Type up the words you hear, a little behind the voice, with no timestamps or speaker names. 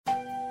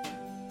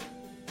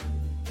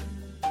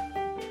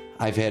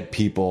I've had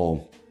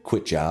people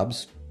quit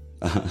jobs.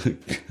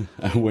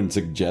 I wouldn't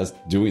suggest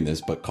doing this,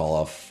 but call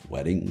off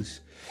weddings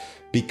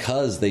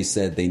because they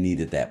said they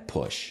needed that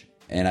push.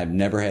 And I've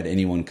never had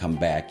anyone come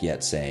back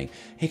yet saying,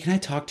 hey, can I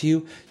talk to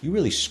you? You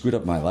really screwed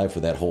up my life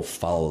with that whole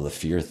follow the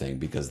fear thing,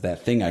 because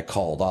that thing I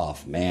called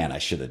off, man, I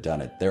should have done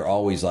it. They're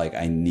always like,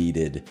 I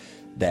needed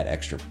that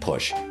extra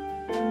push.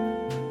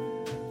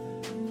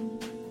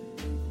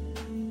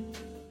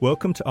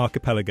 Welcome to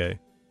Archipelago,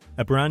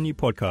 a brand new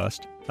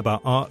podcast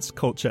about arts,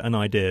 culture and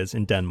ideas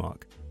in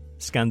Denmark,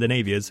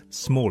 Scandinavia's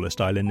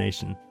smallest island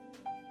nation.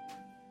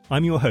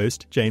 I'm your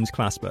host, James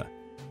Clasper,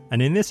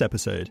 and in this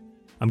episode,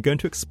 I'm going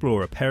to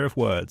explore a pair of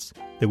words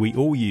that we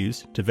all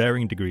use to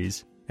varying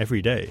degrees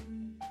every day.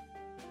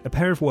 A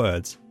pair of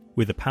words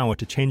with the power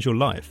to change your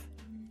life,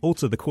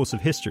 alter the course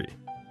of history,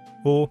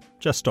 or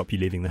just stop you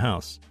leaving the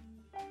house.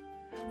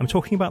 I'm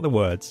talking about the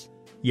words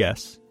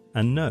yes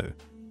and no.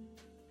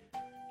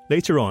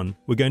 Later on,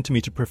 we're going to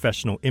meet a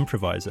professional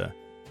improviser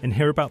and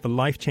hear about the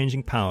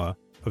life-changing power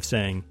of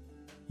saying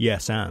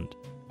yes and,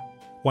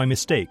 why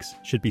mistakes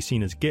should be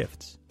seen as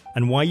gifts,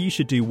 and why you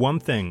should do one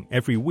thing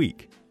every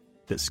week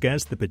that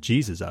scares the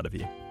bejesus out of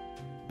you.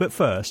 But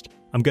first,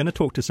 I'm going to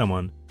talk to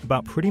someone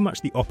about pretty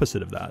much the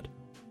opposite of that,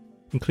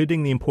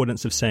 including the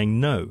importance of saying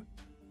no,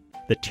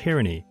 the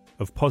tyranny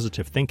of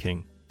positive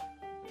thinking,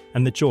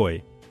 and the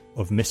joy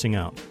of missing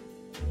out.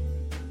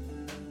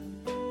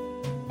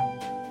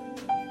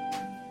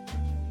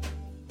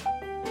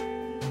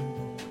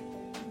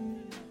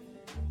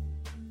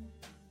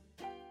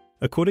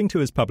 According to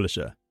his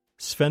publisher,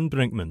 Sven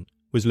Brinkmann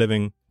was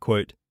living,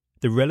 quote,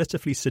 the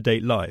relatively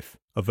sedate life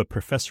of a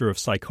professor of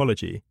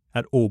psychology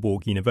at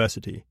Aalborg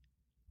University,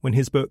 when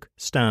his book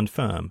Stand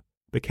Firm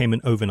became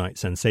an overnight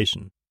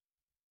sensation.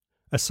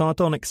 A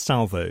sardonic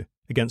salvo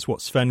against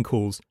what Sven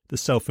calls the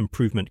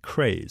self-improvement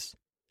craze,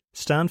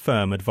 Stand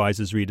Firm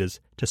advises readers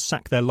to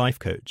sack their life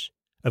coach,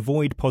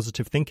 avoid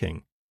positive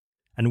thinking,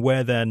 and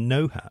wear their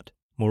no hat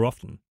more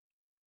often.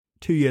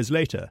 2 years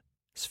later,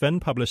 Sven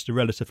published a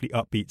relatively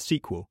upbeat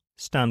sequel,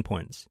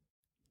 Standpoints,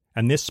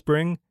 and this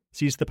spring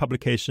sees the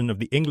publication of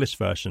the English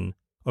version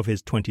of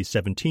his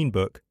 2017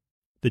 book,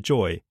 The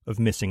Joy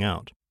of Missing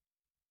Out.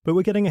 But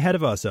we're getting ahead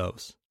of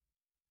ourselves.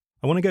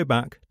 I want to go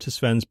back to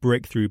Sven's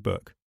breakthrough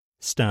book,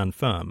 Stand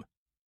Firm,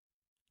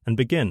 and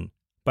begin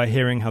by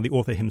hearing how the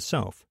author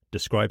himself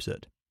describes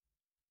it.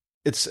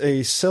 It's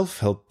a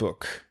self-help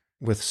book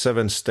with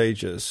 7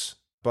 stages,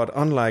 but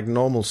unlike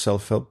normal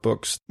self-help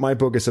books, my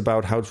book is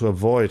about how to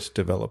avoid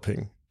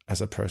developing as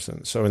a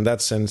person. So in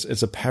that sense,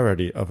 it's a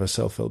parody of a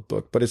self-help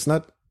book, but it's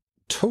not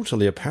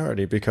totally a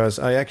parody because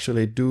I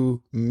actually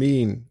do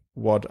mean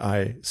what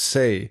I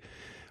say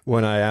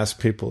when I ask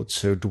people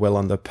to dwell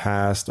on the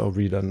past or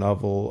read a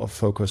novel or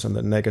focus on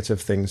the negative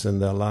things in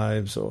their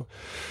lives or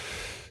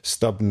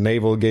stop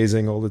navel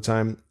gazing all the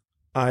time.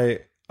 I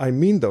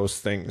mean those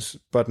things,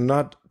 but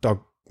not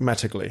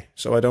dogmatically.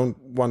 So I don't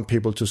want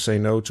people to say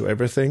no to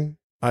everything.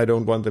 I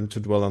don't want them to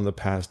dwell on the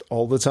past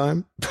all the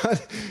time,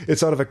 but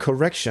it's sort of a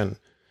correction.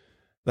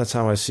 That's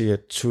how I see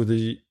it, to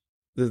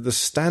the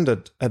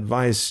standard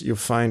advice you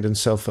find in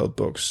self-help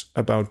books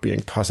about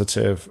being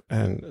positive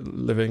and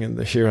living in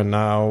the here and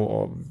now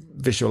or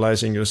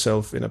visualizing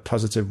yourself in a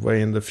positive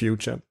way in the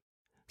future.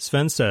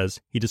 Sven says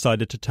he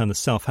decided to turn the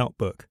self-help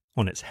book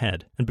on its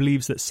head and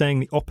believes that saying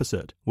the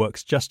opposite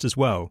works just as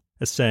well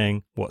as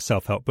saying what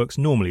self-help books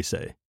normally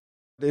say.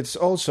 It's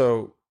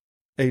also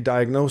a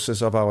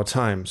diagnosis of our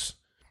times.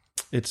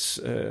 It's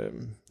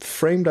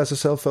framed as a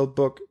self-help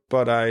book,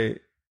 but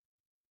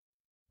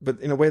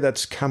in a way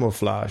that's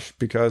camouflage,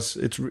 because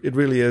it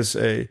really is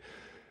a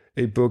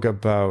book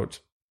about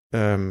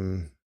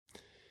the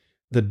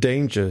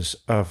dangers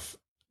of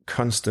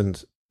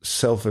constant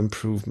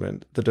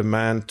self-improvement, the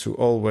demand to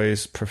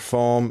always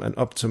perform and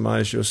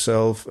optimize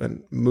yourself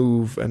and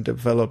move and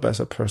develop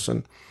as a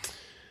person.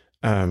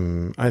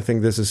 I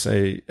think this is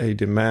a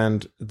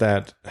demand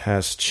that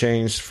has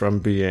changed from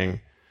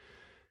being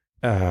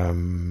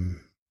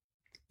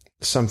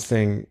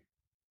something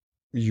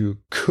you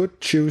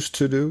could choose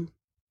to do,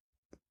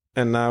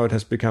 and now it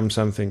has become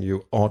something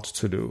you ought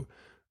to do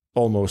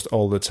almost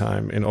all the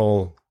time in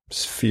all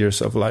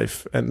spheres of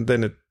life. And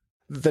then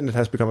it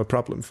has become a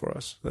problem for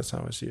us. That's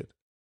how I see it.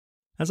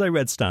 As I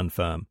read Stand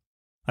Firm,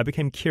 I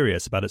became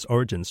curious about its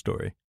origin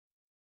story.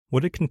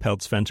 What had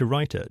compelled Sven to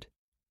write it?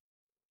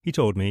 He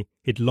told me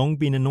he'd long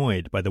been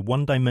annoyed by the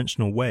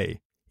one-dimensional way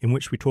in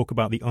which we talk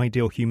about the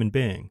ideal human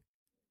being.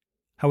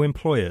 How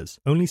employers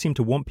only seem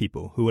to want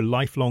people who are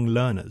lifelong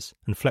learners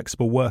and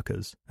flexible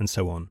workers and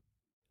so on.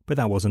 But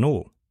that wasn't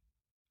all.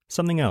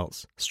 Something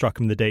else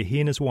struck him the day he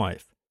and his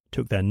wife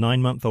took their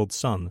 9-month-old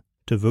son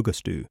to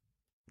vuggestue,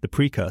 the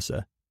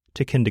precursor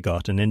to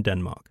kindergarten in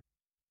Denmark.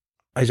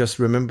 I just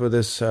remember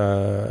this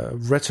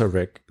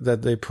rhetoric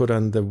that they put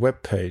on the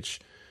webpage.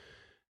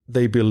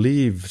 They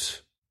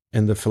believed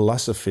in the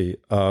philosophy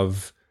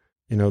of,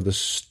 the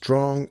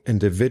strong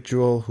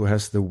individual who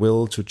has the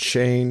will to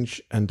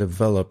change and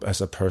develop as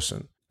a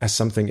person, as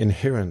something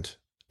inherent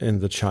in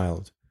the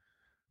child.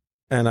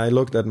 And I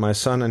looked at my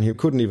son and he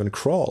couldn't even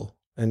crawl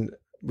and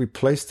we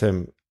placed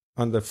him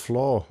on the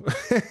floor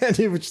and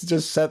he would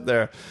just sat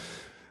there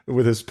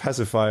with his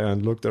pacifier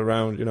and looked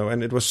around,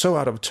 and it was so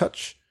out of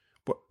touch.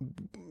 But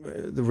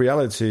the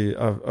reality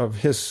of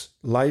his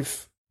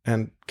life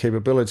and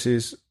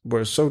capabilities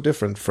were so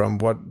different from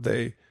what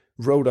they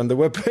wrote on the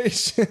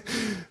webpage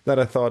that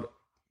I thought,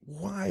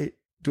 why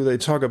do they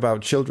talk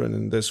about children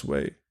in this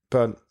way?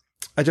 But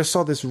I just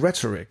saw this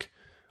rhetoric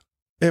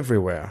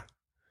everywhere,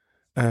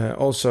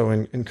 also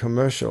in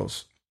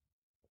commercials,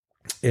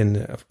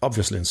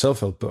 obviously in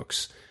self-help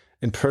books,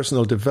 in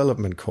personal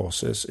development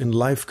courses, in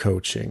life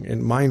coaching,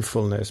 in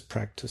mindfulness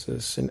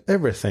practices, in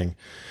everything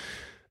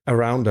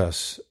around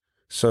us.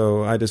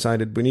 So I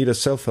decided we need a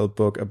self-help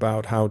book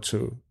about how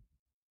to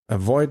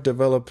avoid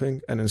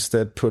developing and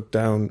instead put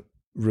down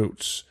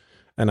roots.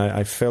 And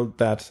I felt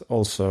that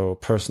also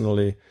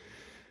personally,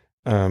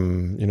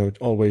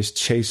 always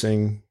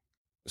chasing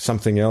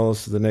something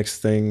else, the next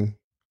thing,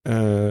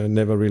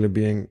 never really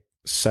being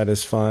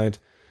satisfied.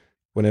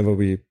 Whenever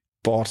we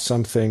bought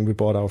something, we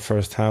bought our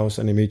first house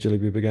and immediately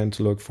we began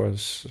to look for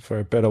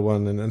a better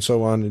one and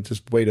so on. And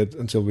just waited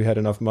until we had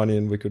enough money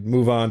and we could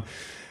move on.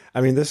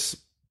 I mean, this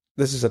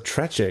is a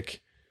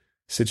tragic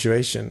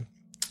situation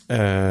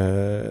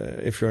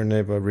if you're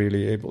never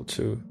really able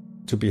to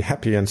be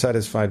happy and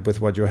satisfied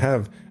with what you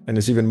have. And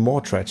it's even more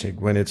tragic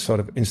when it's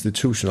sort of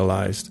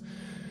institutionalized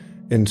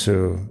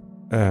into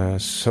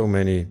so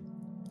many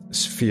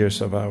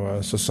spheres of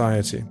our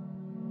society.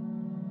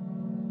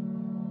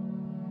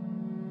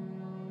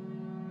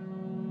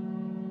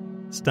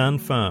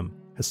 Stand Firm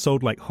has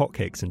sold like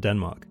hotcakes in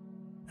Denmark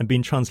and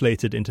been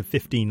translated into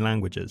 15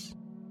 languages.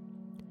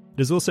 It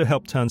has also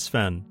helped turn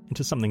Sven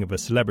into something of a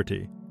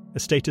celebrity, a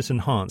status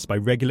enhanced by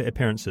regular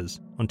appearances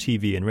on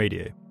TV and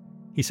radio.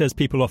 He says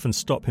people often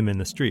stop him in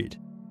the street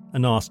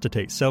and ask to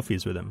take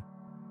selfies with him.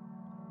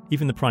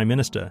 Even the Prime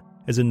Minister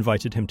has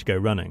invited him to go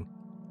running,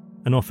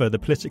 an offer the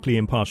politically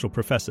impartial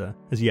professor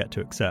has yet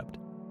to accept.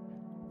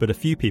 But a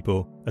few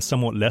people are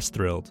somewhat less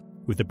thrilled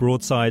with the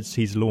broadsides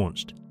he's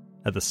launched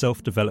at the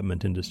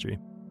self-development industry.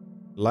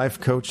 Life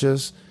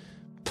coaches,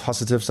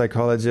 positive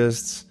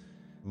psychologists,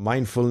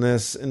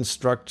 mindfulness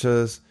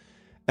instructors.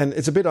 And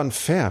it's a bit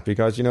unfair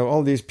because,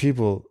 all these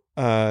people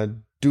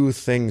do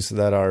things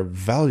that are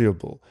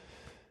valuable.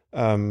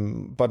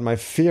 But my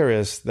fear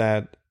is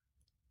that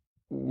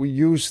we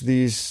use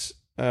these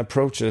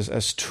approaches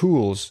as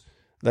tools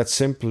that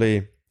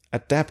simply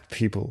adapt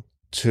people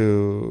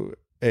to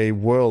a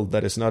world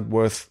that is not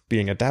worth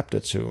being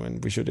adapted to.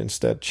 And we should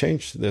instead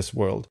change this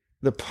world.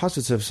 The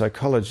positive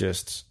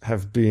psychologists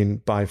have been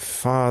by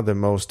far the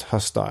most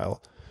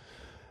hostile,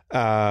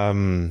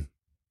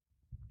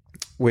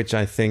 which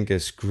I think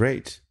is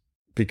great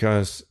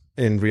because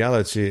in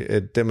reality,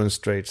 it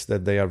demonstrates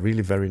that they are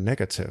really very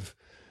negative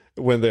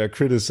when they are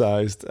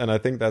criticized. And I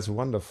think that's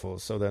wonderful.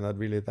 So they're not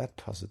really that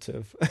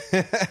positive.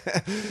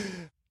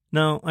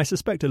 Now, I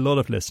suspect a lot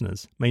of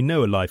listeners may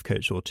know a life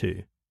coach or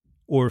two,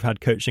 or have had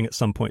coaching at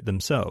some point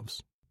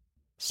themselves.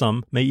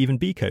 Some may even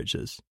be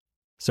coaches.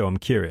 So I'm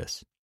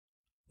curious.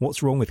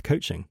 What's wrong with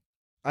coaching?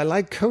 I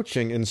like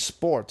coaching in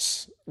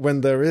sports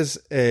when there is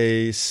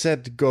a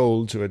set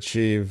goal to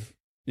achieve.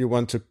 You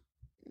want to,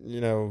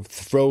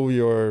 throw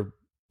your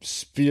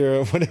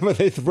spear, whatever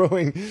they're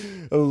throwing,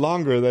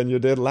 longer than you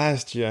did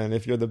last year. And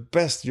if you're the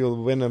best,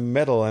 you'll win a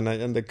medal.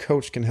 And the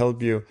coach can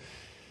help you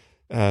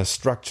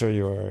structure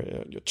your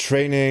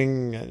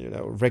training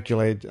and,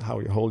 regulate how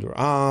you hold your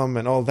arm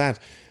and all that.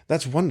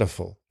 That's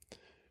wonderful.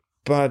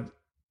 But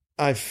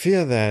I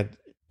fear that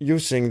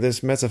using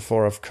this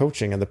metaphor of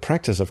coaching and the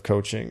practice of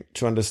coaching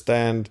to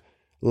understand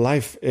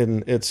life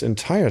in its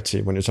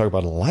entirety, when you talk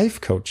about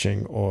life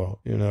coaching or,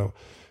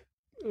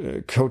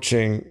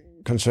 coaching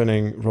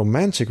concerning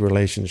romantic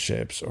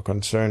relationships or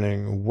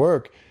concerning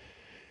work,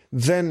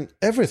 then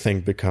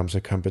everything becomes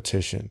a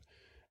competition.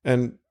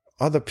 And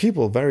other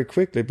people very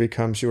quickly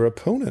becomes your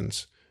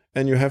opponents.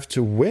 And you have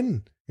to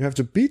win. You have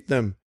to beat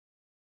them.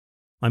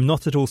 I'm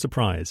not at all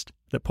surprised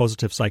that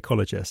positive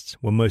psychologists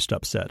were most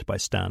upset by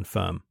Stand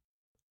Firm.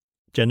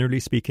 Generally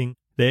speaking,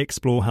 they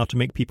explore how to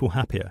make people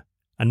happier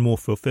and more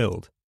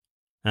fulfilled.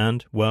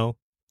 And, well,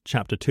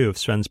 Chapter 2 of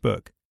Sven's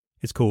book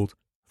is called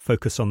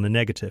Focus on the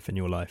Negative in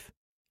Your Life.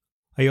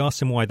 I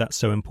asked him why that's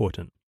so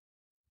important.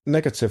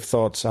 Negative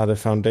thoughts are the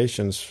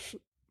foundations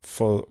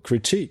for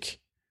critique.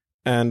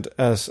 And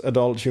as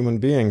adult human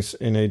beings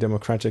in a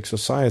democratic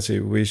society,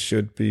 we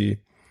should be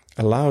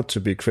allowed to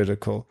be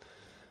critical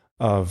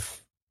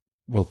of,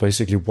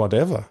 basically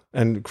whatever.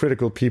 And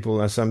critical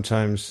people are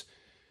sometimes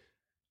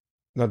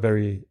not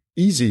very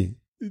easy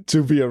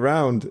to be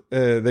around.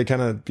 They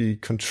cannot be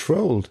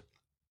controlled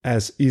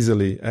as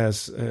easily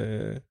as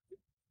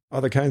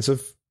other kinds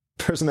of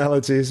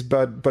personalities,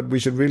 but we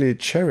should really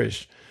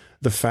cherish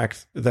the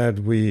fact that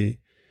we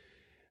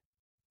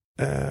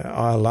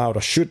are allowed,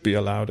 or should be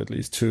allowed at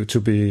least, to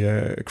be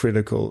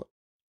critical.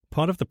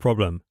 Part of the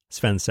problem,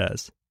 Sven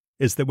says,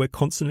 is that we're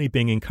constantly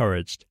being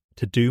encouraged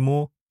to do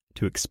more,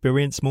 to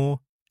experience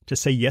more, to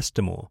say yes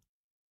to more.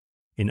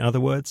 In other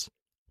words,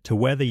 to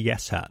wear the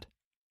yes hat.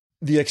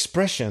 the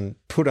expression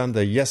 "put on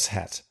the yes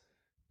hat"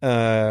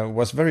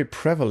 was very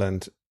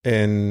prevalent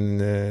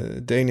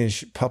in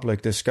Danish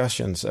public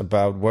discussions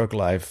about work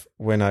life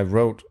when I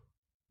wrote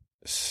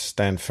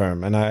Stand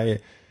Firm, and I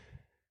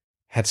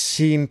had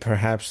seen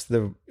perhaps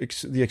the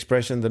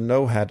expression "the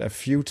no hat" a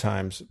few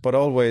times, but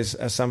always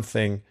as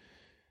something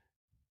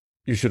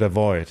you should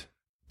avoid.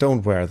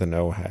 Don't wear the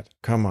no hat.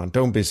 Come on,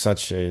 don't be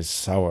such a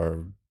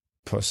sour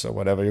puss or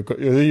whatever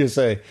you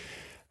say.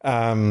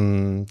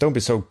 Don't be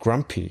so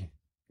grumpy.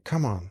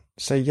 Come on,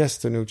 say yes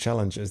to new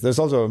challenges. There's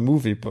also a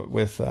movie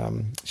with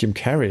Jim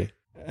Carrey,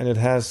 and it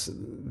has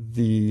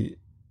the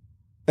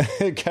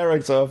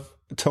character of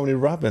Tony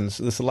Robbins,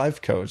 this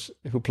life coach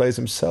who plays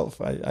himself,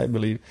 I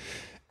believe,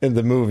 in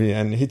the movie,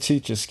 and he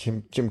teaches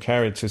Jim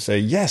Carrey to say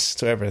yes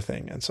to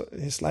everything, and so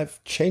his life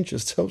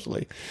changes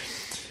totally.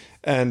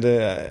 And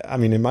I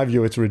mean, in my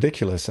view, it's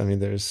ridiculous. I mean,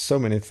 there's so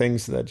many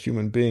things that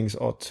human beings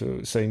ought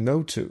to say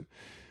no to,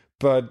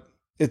 but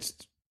it's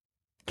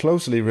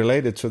closely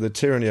related to the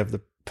tyranny of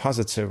the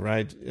positive,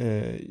 right?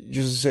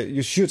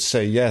 You should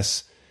say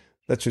yes.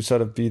 That should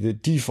sort of be the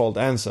default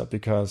answer,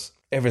 because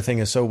everything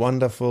is so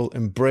wonderful.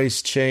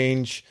 Embrace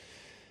change.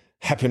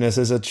 Happiness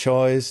is a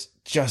choice.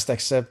 Just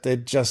accept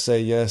it. Just say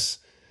yes,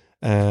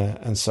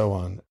 and so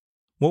on.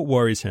 What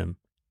worries him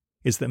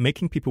is that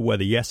making people wear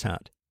the yes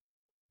hat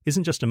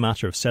isn't just a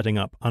matter of setting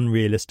up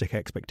unrealistic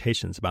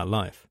expectations about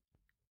life.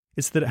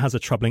 It's that it has a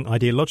troubling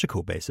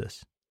ideological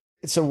basis.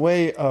 It's a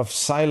way of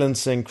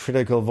silencing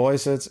critical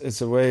voices.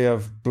 It's a way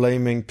of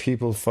blaming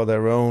people for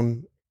their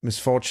own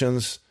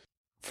misfortunes.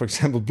 For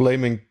example,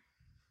 blaming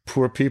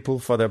poor people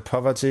for their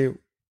poverty.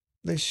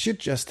 They should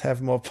just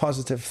have more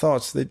positive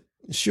thoughts. They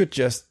should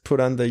just put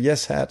on the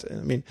yes hat. I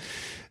mean,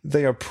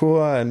 they are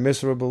poor and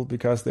miserable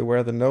because they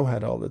wear the no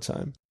hat all the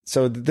time.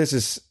 So this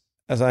is,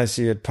 as I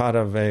see it, part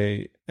of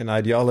an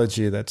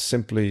ideology that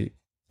simply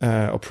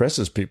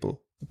oppresses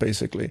people,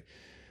 basically.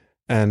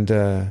 And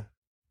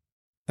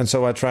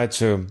so I try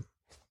to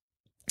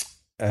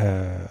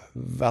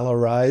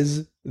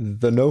valorize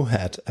the no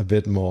hat a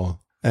bit more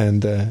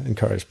and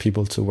encourage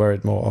people to wear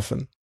it more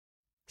often.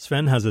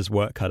 Sven has his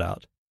work cut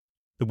out.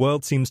 The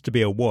world seems to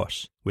be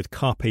awash with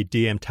Carpe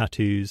Diem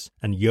tattoos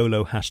and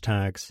YOLO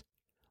hashtags.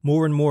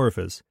 More and more of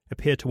us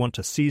appear to want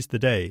to seize the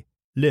day,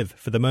 live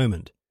for the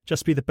moment,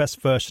 just be the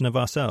best version of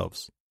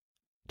ourselves.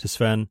 To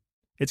Sven,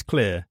 it's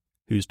clear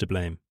who's to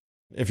blame.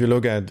 If you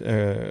look at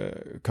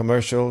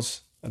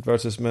commercials,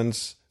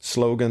 advertisements,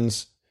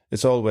 slogans,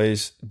 it's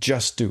always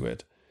just do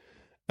it.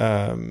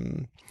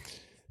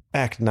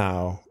 Act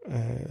now.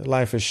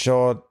 Life is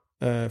short.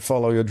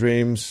 Follow your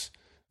dreams,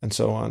 and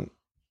so on.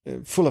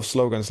 Full of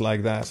slogans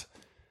like that.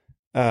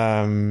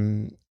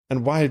 And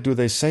why do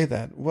they say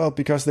that? Well,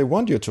 because they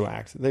want you to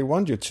act. They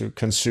want you to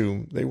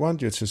consume. They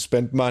want you to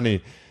spend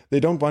money. They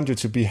don't want you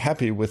to be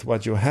happy with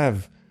what you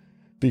have.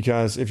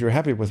 Because if you're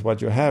happy with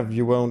what you have,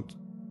 you won't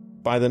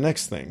buy the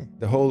next thing.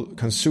 The whole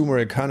consumer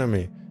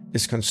economy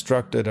is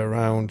constructed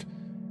around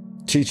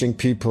teaching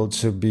people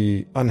to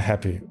be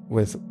unhappy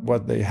with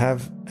what they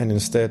have and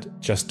instead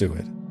just do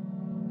it.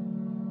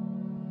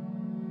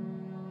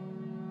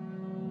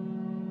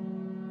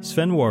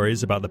 Sven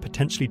worries about the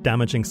potentially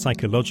damaging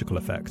psychological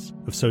effects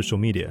of social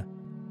media,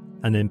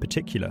 and in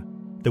particular,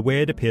 the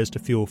way it appears to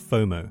fuel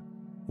FOMO,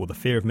 or the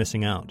fear of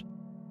missing out.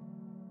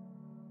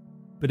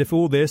 But if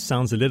all this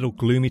sounds a little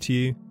gloomy to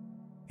you,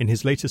 in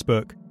his latest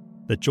book,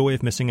 The Joy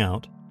of Missing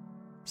Out,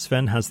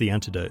 Sven has the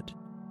antidote.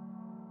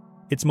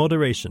 It's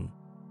moderation,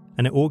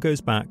 and it all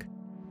goes back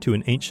to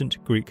an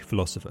ancient Greek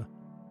philosopher.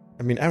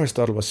 I mean,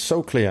 Aristotle was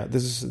so clear.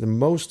 This is the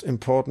most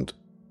important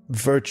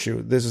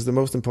virtue. This is the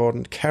most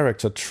important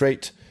character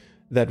trait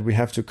that we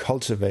have to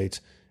cultivate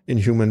in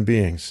human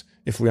beings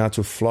if we are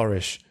to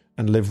flourish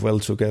and live well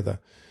together.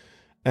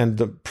 And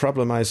the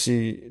problem I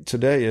see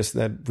today is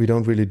that we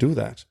don't really do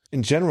that.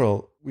 In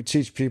general, we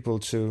teach people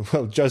to,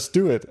 well, just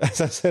do it, as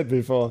I said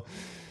before,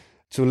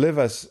 to live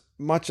as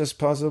much as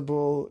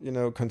possible,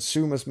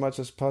 consume as much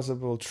as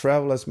possible,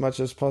 travel as much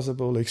as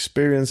possible,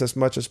 experience as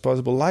much as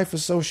possible. Life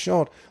is so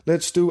short.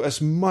 Let's do as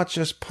much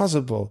as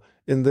possible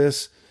in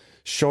this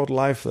short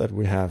life that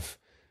we have.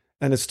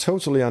 And it's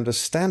totally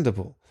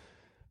understandable,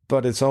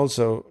 but it's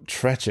also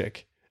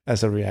tragic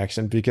as a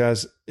reaction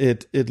because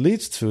it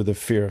leads to the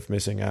fear of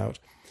missing out.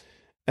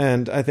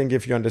 And I think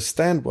if you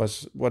understand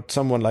what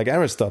someone like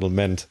Aristotle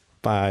meant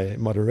by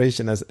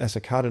moderation as a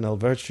cardinal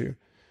virtue,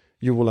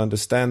 you will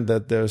understand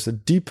that there's a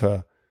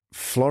deeper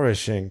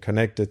flourishing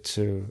connected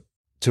to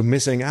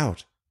missing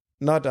out,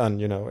 not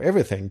on,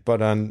 everything,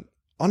 but on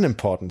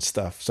unimportant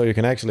stuff. So you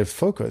can actually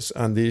focus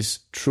on these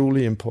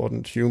truly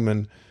important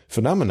human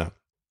phenomena.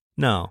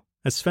 Now,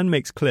 as Sven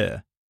makes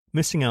clear,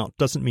 missing out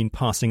doesn't mean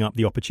passing up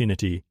the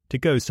opportunity to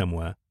go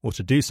somewhere or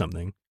to do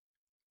something.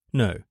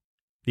 No,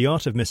 the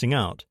art of missing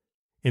out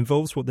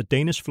involves what the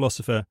Danish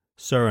philosopher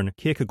Søren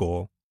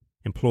Kierkegaard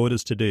implored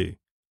us to do,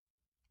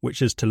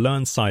 which is to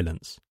learn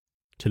silence,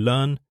 to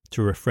learn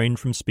to refrain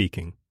from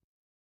speaking.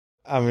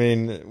 I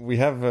mean, we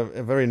have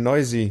a very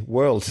noisy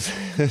world,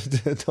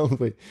 don't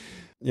we?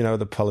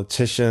 The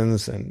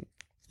politicians and,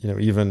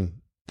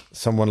 even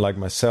someone like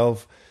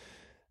myself.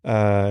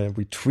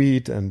 We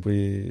tweet and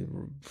we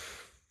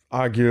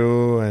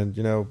argue, and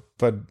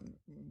but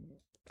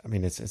I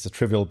mean, it's a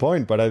trivial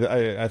point, but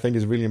I think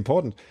it's really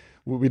important.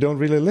 We don't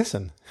really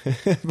listen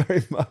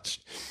very much,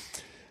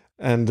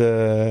 and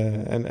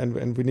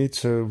we need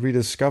to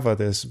rediscover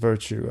this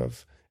virtue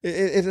of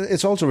it.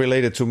 It's also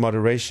related to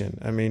moderation.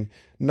 I mean,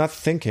 not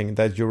thinking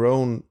that your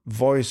own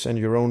voice and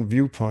your own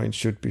viewpoint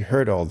should be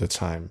heard all the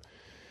time.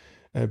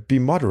 Be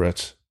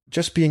moderate,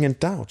 just being in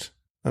doubt.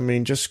 I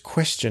mean, just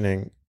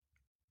questioning,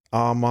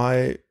 are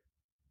my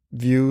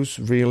views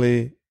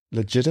really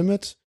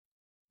legitimate?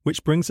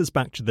 Which brings us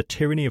back to the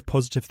tyranny of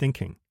positive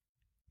thinking.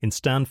 In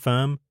Stand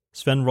Firm,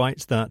 Sven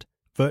writes that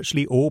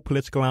virtually all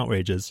political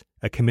outrages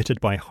are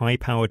committed by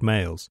high-powered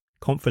males,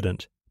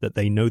 confident that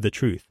they know the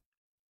truth.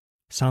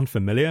 Sound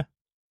familiar?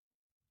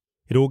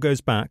 It all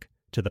goes back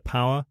to The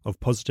Power of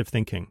Positive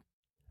Thinking,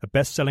 a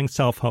best-selling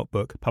self-help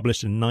book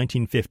published in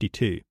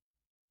 1952.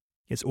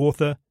 Its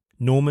author,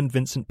 Norman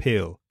Vincent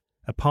Peale,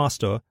 a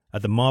pastor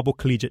at the Marble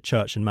Collegiate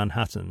Church in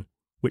Manhattan,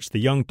 which the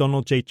young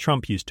Donald J.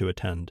 Trump used to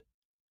attend.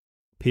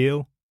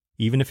 Peale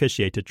even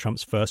officiated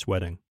Trump's first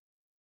wedding.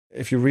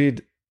 If you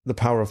read The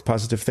Power of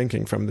Positive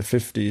Thinking from the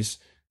 50s,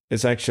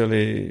 it's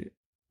actually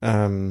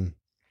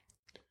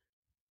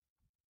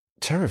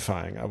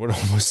terrifying, I would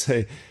almost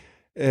say,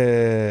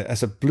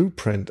 as a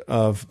blueprint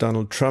of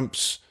Donald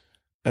Trump's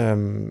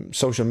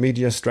social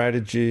media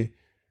strategy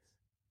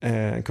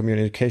and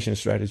communication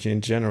strategy in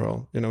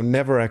general.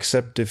 Never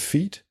accept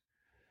defeat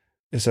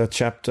is a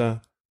chapter.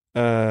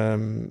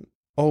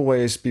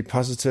 Always be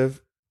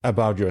positive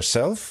about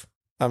yourself.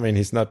 I mean,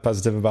 he's not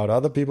positive about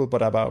other people,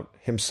 but about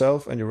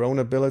himself and your own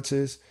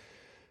abilities.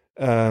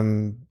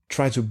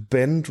 Try to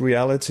bend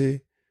reality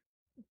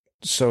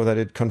so that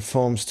it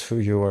conforms to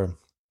your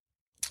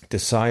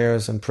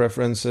desires and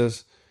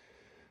preferences.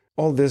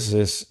 All this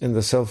is in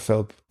the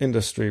self-help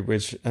industry,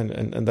 which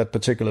and that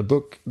particular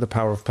book, The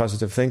Power of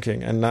Positive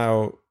Thinking, and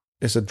now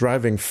is a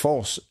driving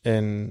force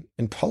in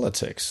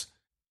politics.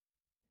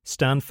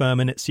 Stand Firm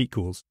and its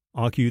sequels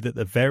argue that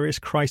the various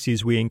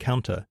crises we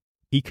encounter,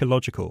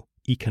 ecological,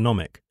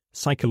 economic,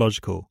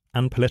 psychological,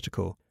 and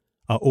political,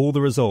 are all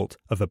the result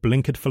of a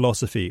blinkered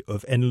philosophy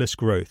of endless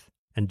growth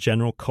and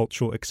general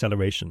cultural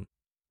acceleration,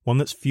 one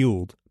that's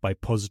fueled by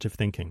positive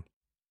thinking.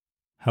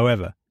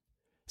 However,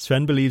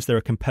 Sven believes there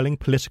are compelling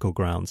political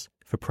grounds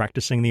for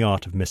practicing the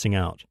art of missing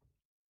out.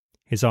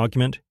 His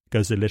argument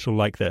goes a little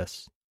like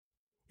this.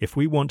 If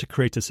we want to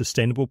create a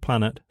sustainable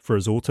planet for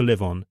us all to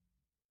live on,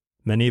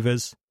 many of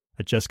us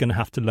are just going to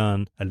have to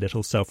learn a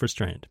little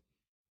self-restraint.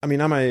 I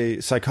mean, I'm a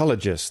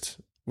psychologist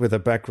with a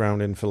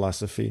background in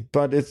philosophy,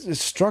 but it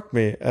struck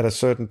me at a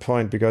certain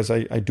point because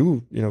I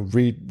do,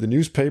 read the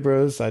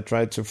newspapers. I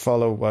try to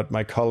follow what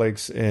my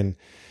colleagues in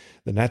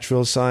the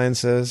natural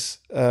sciences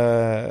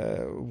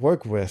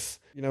work with.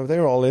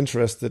 They're all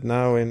interested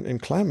now in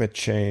climate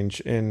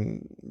change,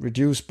 in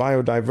reduced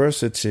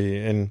biodiversity,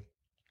 in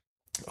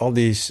all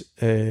these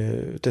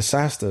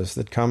disasters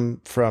that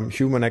come from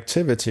human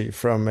activity,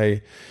 from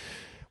I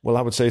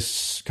would say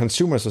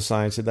consumer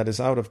society that is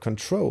out of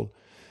control.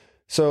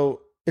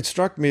 So it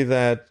struck me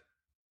that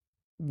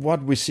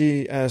what we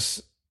see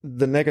as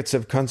the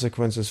negative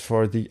consequences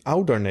for the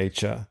outer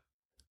nature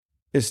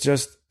is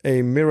just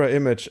a mirror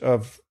image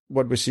of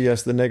what we see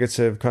as the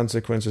negative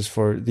consequences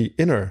for the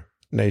inner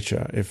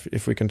nature,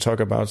 if we can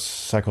talk about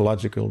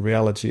psychological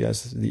reality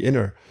as the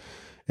inner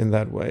in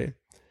that way.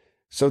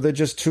 So they're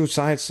just two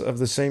sides of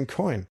the same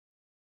coin.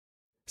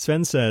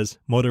 Sven says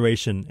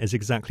moderation is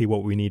exactly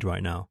what we need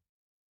right now.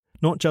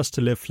 Not just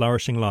to live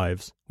flourishing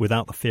lives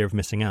without the fear of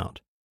missing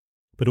out,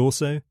 but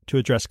also to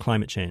address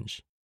climate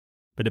change.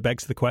 But it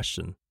begs the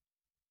question,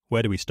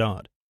 where do we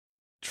start?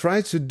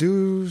 Try to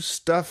do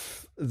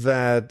stuff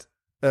that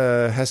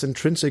has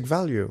intrinsic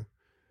value.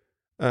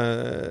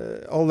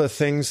 All the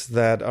things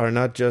that are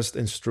not just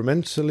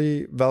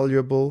instrumentally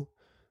valuable,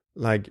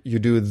 like you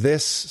do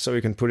this so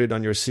you can put it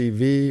on your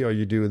CV, or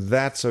you do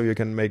that so you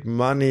can make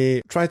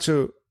money. Try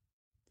to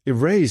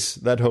erase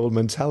that whole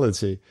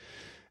mentality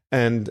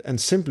and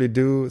simply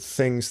do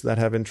things that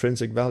have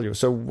intrinsic value.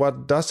 So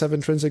what does have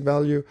intrinsic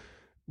value?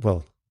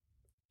 Well,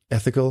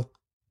 ethical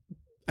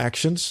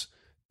actions,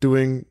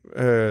 doing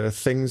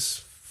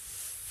things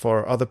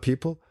for other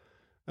people,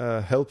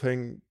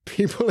 helping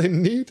people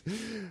in need,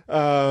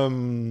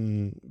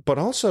 but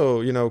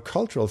also,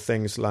 cultural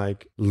things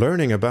like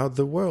learning about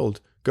the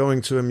world,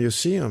 going to a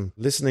museum,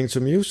 listening to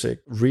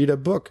music, read a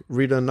book,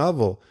 read a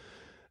novel.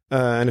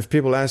 And if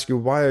people ask you,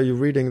 why are you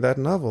reading that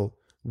novel?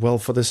 Well,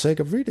 for the sake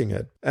of reading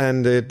it.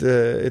 And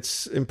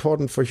it's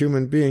important for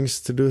human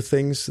beings to do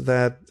things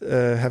that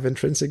have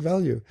intrinsic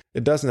value.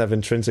 It doesn't have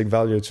intrinsic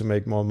value to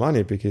make more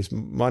money, because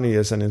money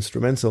is an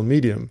instrumental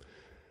medium.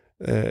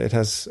 It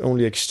has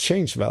only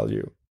exchange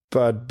value.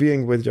 But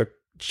being with your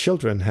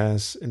children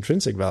has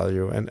intrinsic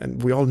value.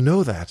 And we all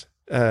know that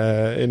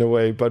in a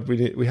way, but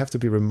we have to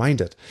be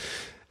reminded.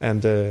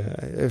 And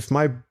if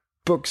my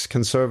books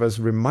can serve as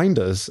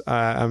reminders,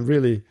 I'm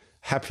really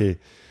happy.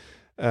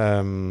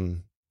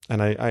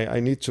 And I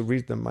need to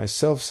read them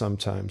myself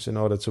sometimes in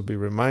order to be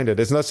reminded.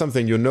 It's not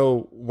something you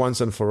know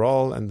once and for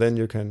all, and then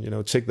you can,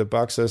 tick the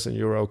boxes and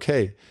you're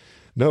okay.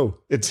 No,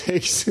 it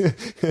takes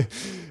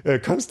a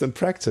constant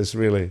practice,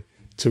 really,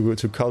 to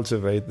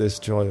cultivate this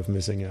joy of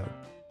missing out.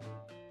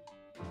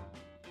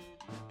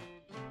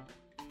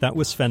 That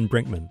was Sven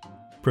Brinkmann,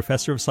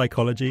 Professor of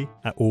Psychology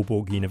at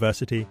Aalborg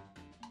University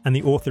and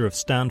the author of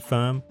Stand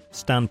Firm,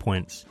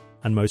 Standpoints,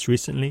 and most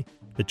recently,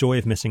 The Joy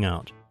of Missing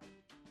Out.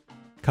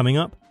 Coming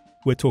up,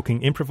 we're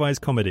talking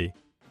improvised comedy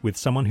with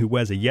someone who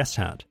wears a yes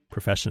hat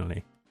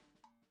professionally.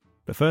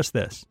 But first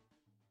this.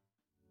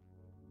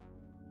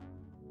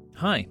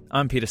 Hi,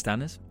 I'm Peter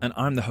Stanners, and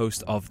I'm the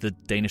host of The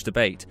Danish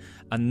Debate,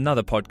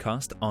 another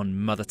podcast on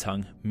mother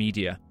tongue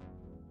media.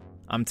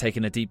 I'm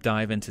taking a deep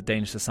dive into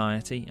Danish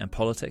society and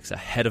politics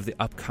ahead of the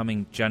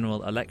upcoming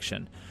general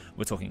election.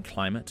 We're talking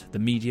climate, the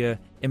media,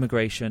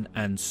 immigration,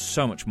 and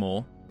so much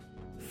more.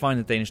 Find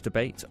The Danish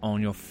Debate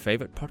on your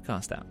favourite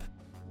podcast app.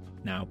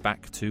 Now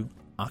back to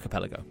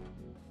Archipelago.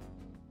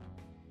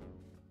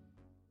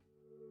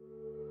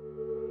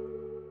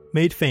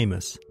 Made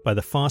famous by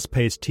the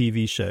fast-paced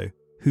TV show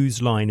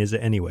Whose Line Is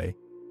It Anyway?,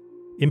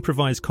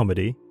 improvised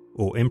comedy,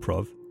 or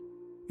improv,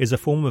 is a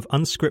form of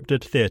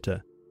unscripted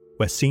theatre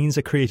where scenes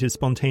are created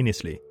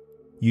spontaneously,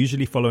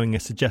 usually following a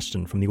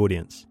suggestion from the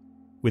audience,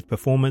 with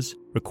performers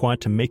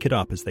required to make it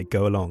up as they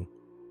go along.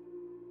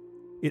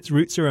 Its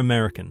roots are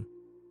American.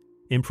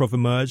 Improv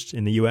emerged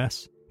in the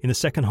US in the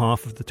second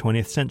half of the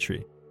 20th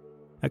century,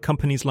 at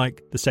companies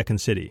like The Second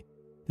City,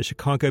 the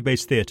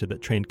Chicago-based theatre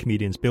that trained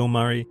comedians Bill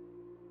Murray,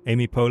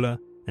 Amy Poehler,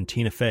 and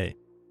Tina Fey.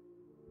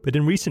 But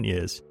in recent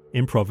years,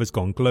 improv has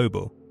gone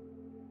global.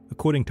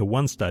 According to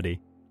one study,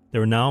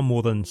 there are now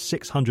more than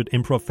 600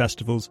 improv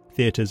festivals,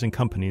 theatres and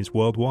companies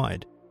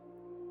worldwide.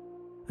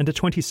 And a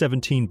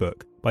 2017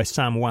 book by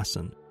Sam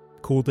Wasson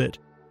called it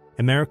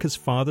America's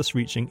Farthest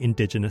Reaching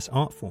Indigenous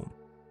Art Form.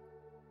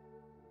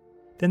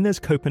 Then there's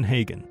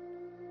Copenhagen.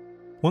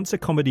 Once a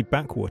comedy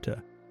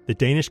backwater, the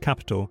Danish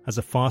capital has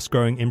a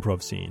fast-growing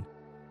improv scene,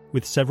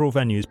 with several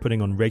venues putting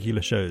on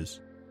regular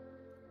shows.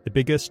 The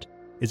biggest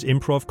is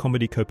Improv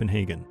Comedy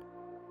Copenhagen.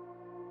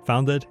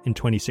 Founded in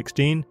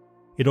 2016,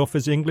 it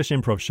offers English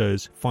improv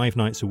shows 5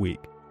 nights a week,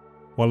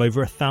 while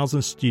over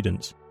 1,000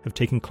 students have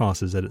taken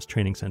classes at its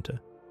training centre.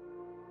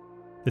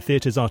 The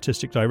theatre's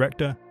artistic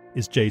director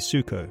is Jay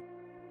Suko.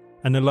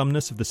 An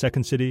alumnus of the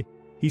Second City,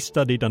 he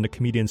studied under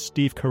comedians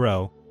Steve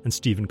Carell and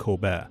Stephen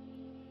Colbert.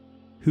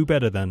 Who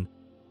better, then,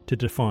 to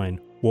define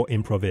what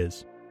improv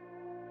is?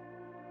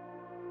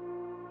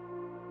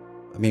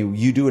 I mean,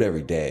 you do it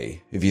every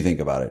day, if you think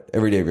about it.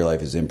 Every day of your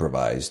life is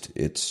improvised.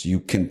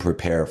 You can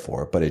prepare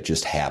for it, but it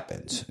just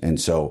happens.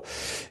 And so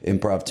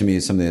improv to me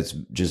is something that's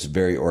just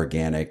very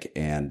organic,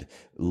 and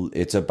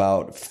it's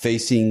about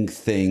facing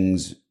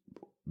things,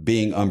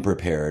 being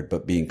unprepared,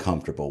 but being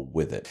comfortable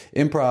with it.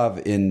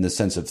 Improv, in the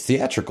sense of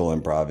theatrical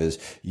improv, is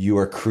you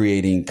are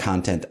creating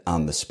content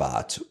on the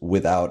spot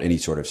without any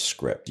sort of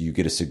script. You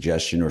get a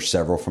suggestion or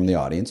several from the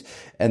audience,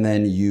 and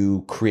then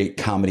you create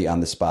comedy on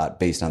the spot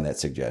based on that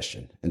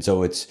suggestion. And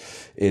so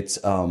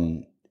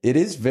it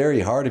is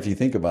very hard if you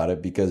think about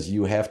it, because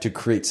you have to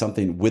create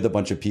something with a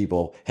bunch of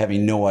people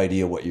having no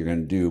idea what you're going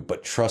to do,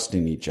 but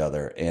trusting each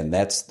other. And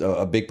that's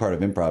a big part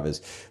of improv,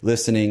 is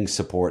listening,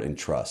 support, and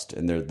trust.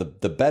 And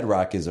the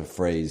bedrock is a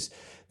phrase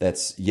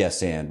that's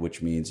yes and,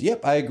 which means,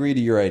 yep, I agree to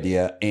your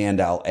idea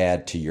and I'll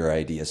add to your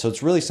idea. So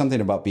it's really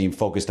something about being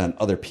focused on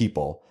other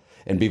people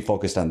and being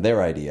focused on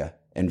their idea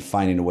and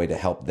finding a way to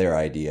help their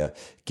idea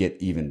get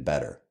even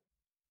better.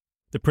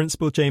 The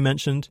principle Jay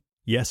mentioned,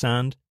 yes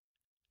and,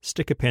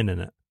 stick a pin in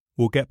it.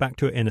 We'll get back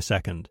to it in a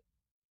second.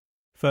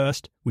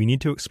 First, we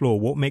need to explore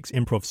what makes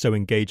improv so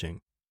engaging.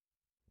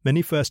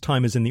 Many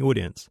first-timers in the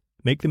audience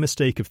make the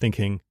mistake of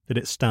thinking that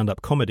it's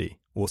stand-up comedy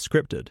or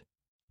scripted,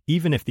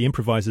 even if the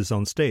improvisers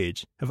on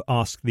stage have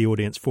asked the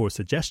audience for a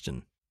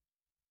suggestion.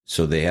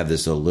 So they have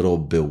this a little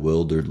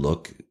bewildered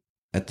look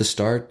at the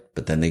start,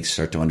 but then they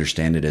start to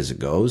understand it as it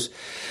goes.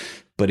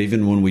 But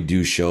even when we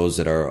do shows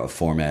that are a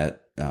format,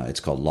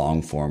 it's called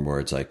long form, where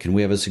it's like, can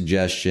we have a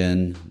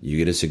suggestion? You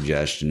get a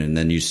suggestion, and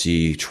then you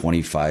see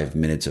 25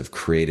 minutes of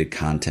created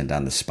content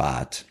on the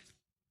spot.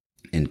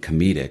 In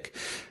comedic,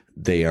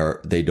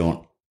 they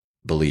don't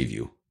believe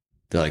you.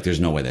 They're like, there's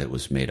no way that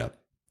was made up.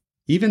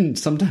 Even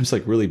sometimes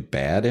like really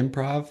bad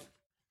improv,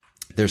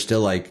 they're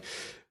still like,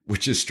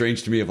 which is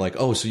strange to me, of like,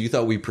 oh, so you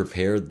thought we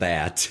prepared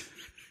that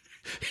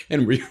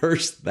and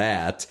rehearsed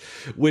that,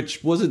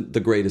 which wasn't the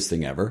greatest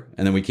thing ever.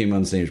 And then we came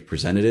on stage and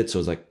presented it. So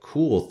it was like,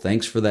 cool,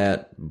 thanks for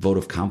that vote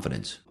of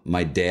confidence.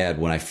 My dad,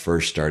 when I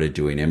first started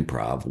doing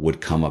improv,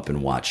 would come up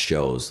and watch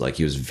shows. Like,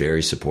 he was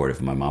very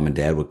supportive. My mom and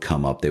dad would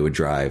come up, they would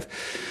drive.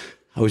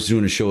 I was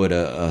doing a show at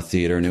a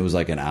theater, and it was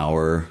like an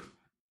hour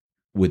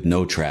with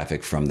no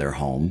traffic from their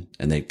home.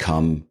 And they'd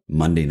come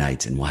Monday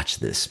nights and watch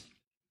this.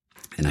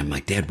 And I'm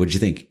like, Dad, what'd you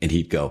think? And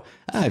he'd go,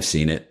 I've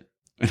seen it.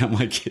 And I'm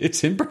like,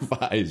 it's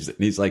improvised. And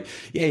he's like,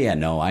 yeah,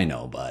 no, I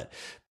know. But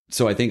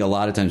so I think a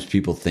lot of times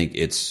people think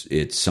it's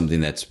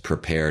something that's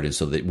prepared, and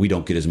so that we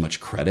don't get as much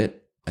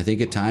credit, I think,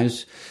 at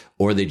times.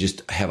 or they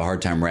just have a hard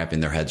time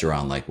wrapping their heads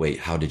around like, wait,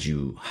 how did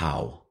you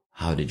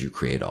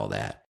create all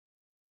that?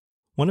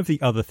 One of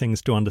the other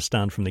things to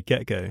understand from the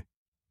get-go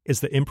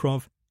is that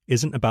improv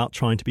isn't about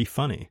trying to be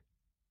funny.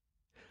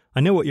 I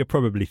know what you're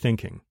probably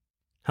thinking.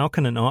 How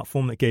can an art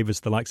form that gave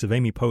us the likes of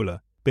Amy Poehler,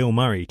 Bill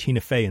Murray,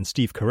 Tina Fey, and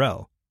Steve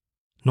Carell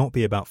not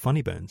be about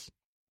funny bones?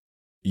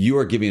 You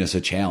are giving us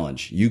a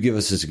challenge. You give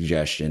us a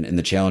suggestion, and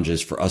the challenge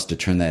is for us to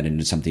turn that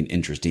into something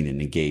interesting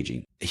and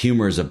engaging.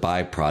 Humor is a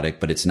byproduct,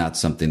 but it's not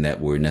something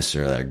that we're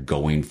necessarily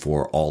going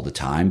for all the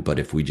time. But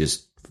if we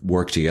just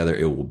work together,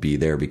 it will be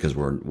there because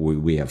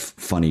we have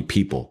funny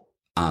people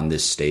on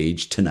this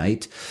stage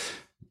tonight.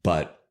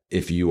 But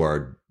if you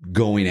are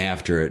going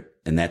after it,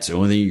 and that's the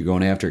only thing you're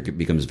going after, it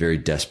becomes very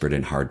desperate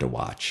and hard to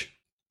watch.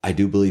 I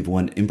do believe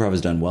when improv is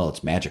done well,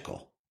 it's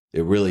magical.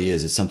 It really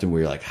is. It's something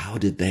where you're like, how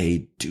did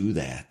they do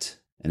that?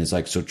 And it's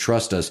like, so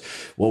trust us.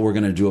 What we're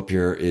going to do up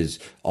here is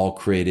all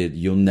created.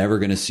 You're never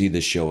going to see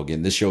this show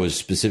again. This show is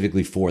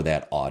specifically for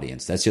that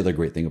audience. That's the other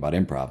great thing about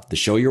improv. The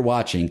show you're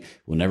watching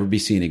will never be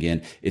seen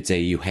again. It's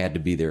you had to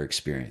be there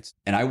experience.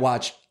 And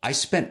I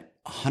spent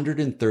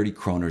 130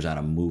 kroners on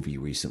a movie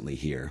recently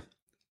here.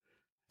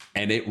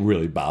 And it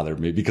really bothered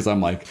me because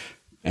I'm like,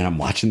 and I'm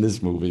watching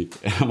this movie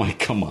and I'm like,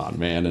 come on,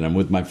 man. And I'm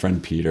with my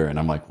friend Peter and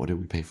I'm like, what did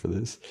we pay for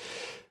this?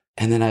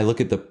 And then I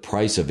look at the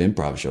price of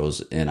improv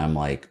shows and I'm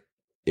like,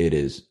 it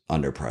is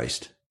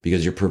underpriced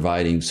because you're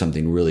providing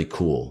something really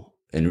cool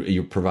and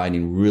you're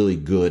providing really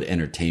good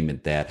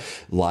entertainment that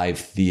live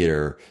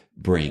theater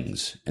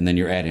brings. And then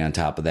you're adding on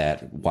top of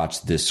that,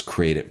 watch this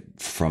created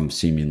from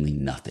seemingly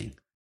nothing.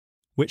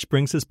 Which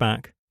brings us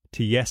back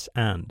to yes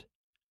and.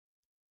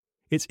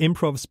 It's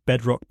improv's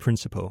bedrock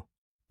principle.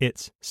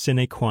 It's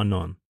sine qua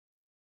non.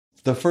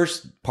 The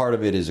first part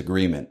of it is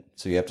agreement.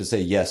 So you have to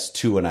say yes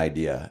to an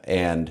idea.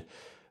 And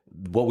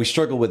what we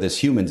struggle with as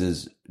humans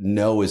is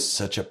no is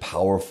such a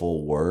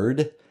powerful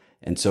word.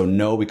 And so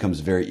no becomes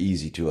very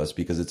easy to us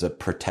because it's a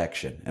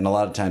protection. And a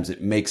lot of times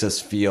it makes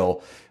us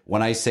feel,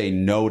 when I say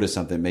no to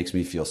something, it makes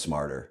me feel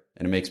smarter.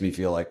 And it makes me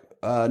feel like,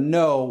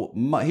 no,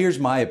 here's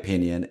my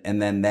opinion. And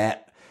then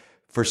that,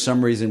 for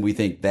some reason, we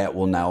think that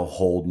will now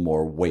hold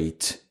more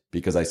weight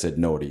because I said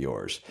no to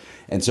yours.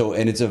 And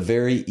it's a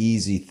very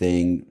easy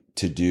thing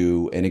to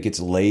do. And it gets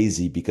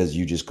lazy because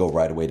you just go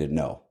right away to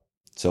no.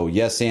 So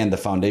yes, and the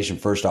foundation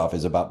first off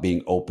is about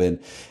being open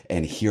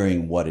and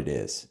hearing what it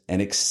is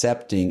and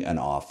accepting an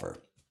offer.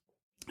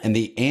 And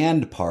the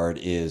and part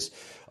is,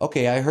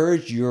 okay, I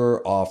heard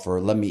your offer.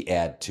 Let me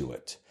add to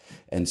it.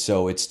 And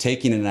so it's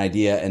taking an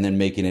idea and then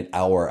making it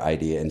our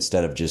idea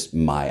instead of just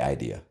my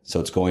idea. So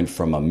it's going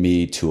from a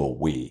me to a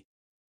we.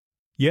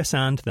 Yes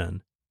and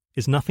then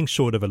is nothing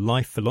short of a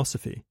life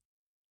philosophy.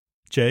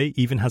 Jay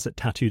even has it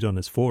tattooed on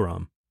his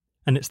forearm.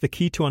 And it's the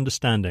key to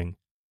understanding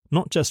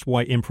not just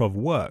why improv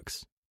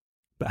works,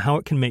 but how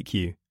it can make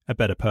you a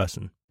better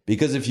person.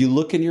 Because if you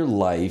look in your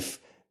life,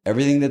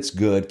 everything that's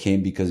good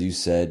came because you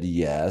said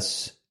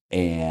yes.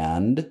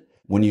 And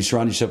when you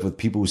surround yourself with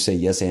people who say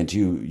yes and to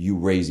you, you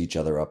raise each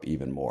other up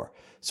even more.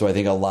 So I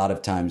think a lot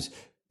of times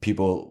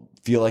people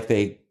feel like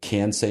they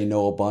can say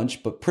no a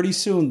bunch, but pretty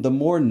soon the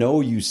more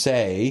no you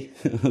say,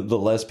 the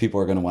less people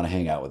are going to want to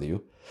hang out with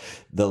you.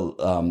 The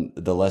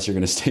less you're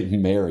going to stay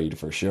married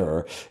for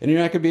sure. And you're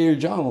not going to be in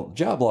your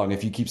job long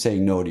if you keep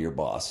saying no to your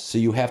boss. So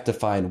you have to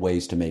find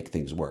ways to make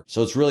things work.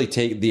 So it's really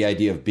the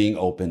idea of being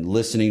open,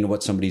 listening to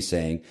what somebody's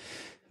saying,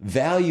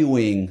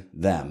 valuing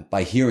them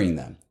by hearing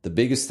them. The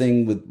biggest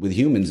thing with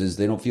humans is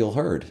they don't feel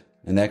heard.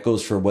 And that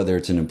goes for whether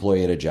it's an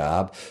employee at a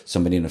job,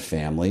 somebody in a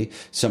family,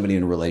 somebody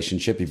in a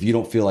relationship. If you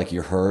don't feel like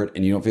you're heard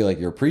and you don't feel like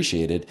you're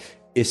appreciated,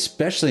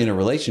 especially in a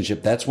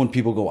relationship, that's when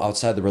people go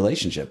outside the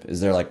relationship. Is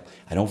they're like,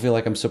 I don't feel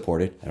like I'm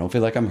supported. I don't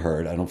feel like I'm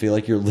heard. I don't feel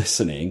like you're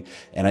listening.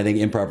 And I think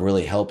improv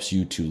really helps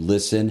you to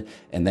listen.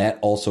 And that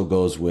also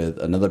goes with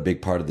another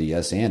big part of the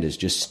yes and is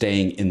just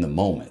staying in the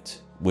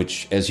moment,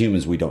 which as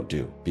humans we don't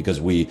do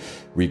because we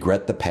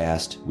regret the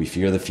past, we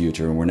fear the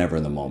future, and we're never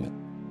in the moment.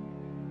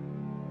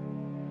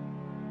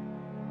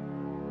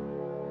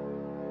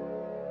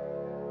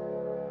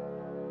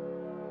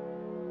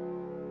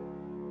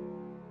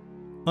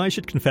 I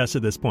should confess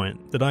at this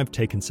point that I've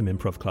taken some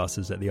improv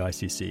classes at the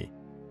ICC,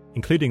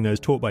 including those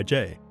taught by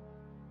Jay.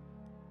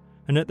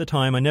 And at the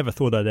time, I never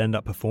thought I'd end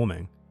up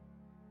performing.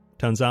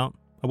 Turns out,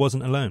 I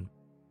wasn't alone.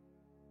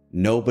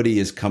 Nobody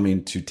is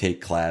coming to take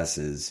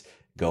classes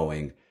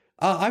going,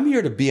 I'm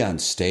here to be on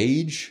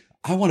stage.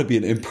 I want to be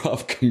an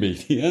improv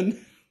comedian.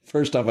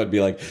 First off, I'd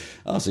be like,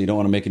 oh, so you don't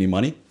want to make any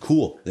money?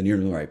 Cool. Then you're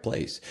in the right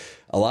place.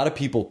 A lot of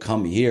people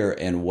come here,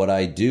 and what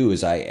I do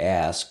is I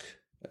ask,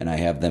 and I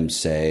have them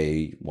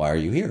say, why are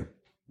you here?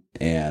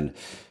 And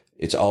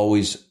it's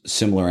always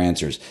similar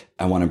answers.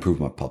 I want to improve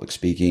my public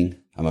speaking.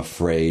 I'm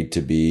afraid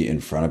to be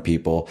in front of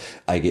people.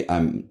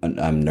 I'm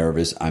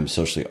nervous. I'm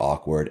socially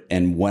awkward.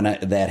 And when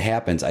that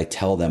happens, I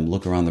tell them,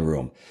 look around the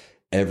room.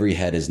 Every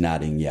head is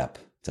nodding, yep.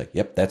 It's like,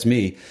 yep, that's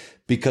me.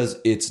 Because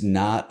it's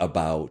not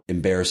about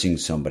embarrassing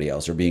somebody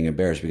else or being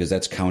embarrassed, because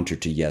that's counter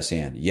to yes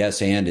and.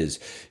 Yes and is,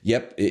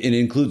 yep, it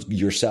includes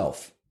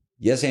yourself.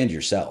 Yes and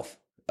yourself.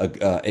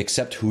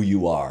 accept who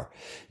you are.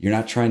 We're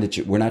not trying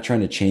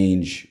to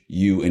change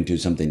you into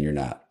something you're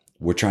not.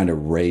 We're trying to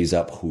raise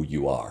up who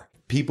you are.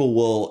 People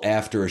will,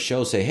 after a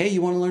show, say, hey,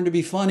 you want to learn to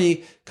be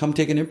funny? Come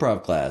take an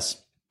improv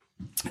class.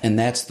 And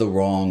that's the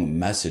wrong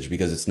message,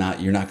 because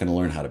you're not going to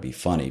learn how to be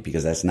funny,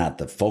 because that's not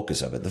the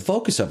focus of it. The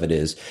focus of it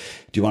is,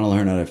 do you want to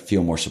learn how to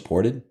feel more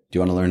supported? Do you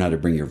want to learn how to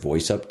bring your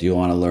voice up? Do you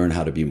want to learn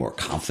how to be more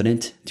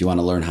confident? Do you want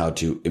to learn how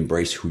to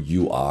embrace who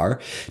you are?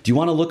 Do you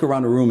want to look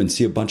around a room and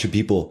see a bunch of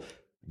people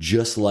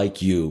just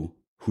like you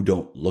who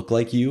don't look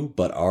like you,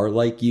 but are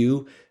like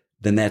you?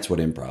 Then that's what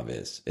improv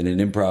is. And in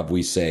improv,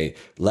 we say,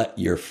 let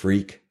your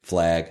freak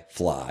flag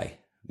fly,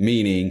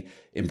 meaning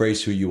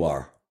embrace who you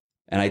are.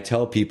 And I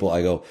tell people,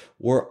 I go,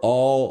 we're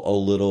all a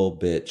little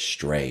bit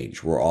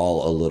strange. We're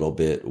all a little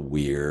bit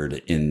weird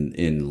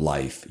in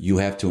life. You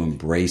have to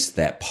embrace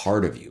that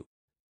part of you.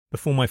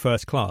 Before my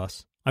first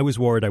class, I was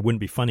worried I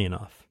wouldn't be funny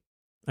enough.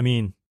 I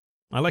mean,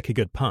 I like a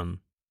good pun,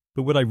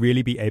 but would I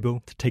really be able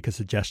to take a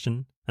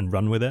suggestion and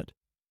run with it?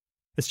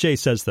 As Jay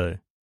says, though,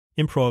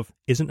 improv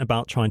isn't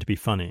about trying to be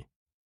funny.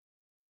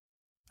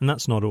 And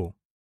that's not all.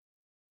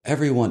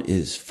 Everyone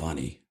is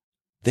funny.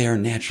 They are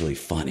naturally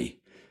funny.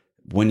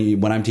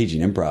 When I'm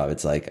teaching improv,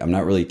 it's like, I'm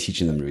not really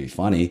teaching them to be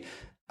funny.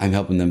 I'm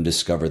helping them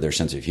discover their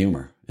sense of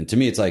humor. And to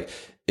me, it's like,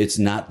 it's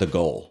not the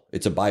goal.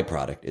 It's a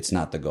byproduct. It's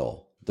not the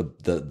goal.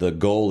 The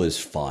goal is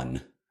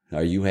fun.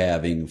 Are you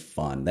having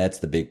fun? That's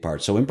the big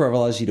part. So improv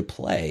allows you to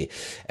play.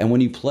 And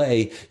when you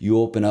play, you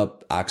open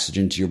up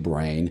oxygen to your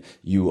brain.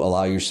 You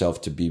allow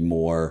yourself to be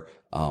more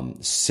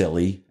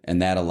silly,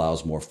 and that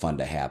allows more fun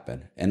to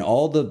happen. And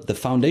all the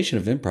foundation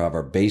of improv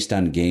are based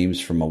on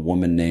games from a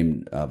woman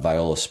named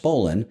Viola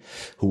Spolin,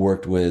 who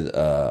worked with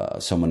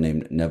someone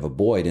named Neva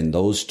Boyd, and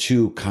those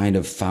two kind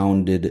of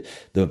founded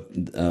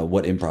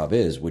what improv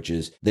is, which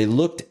is they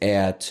looked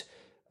at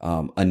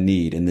a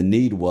need, and the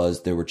need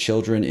was there were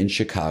children in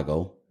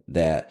Chicago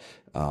that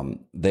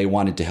they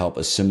wanted to help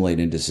assimilate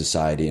into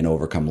society and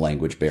overcome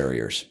language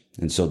barriers.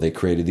 And so they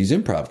created these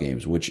improv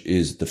games, which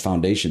is the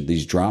foundation.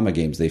 These drama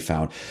games they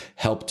found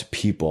helped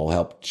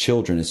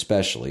children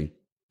especially,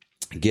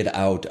 get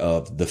out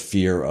of the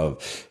fear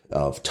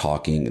of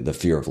talking, the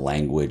fear of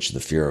language, the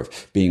fear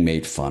of being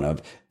made fun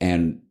of.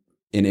 And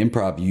in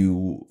improv,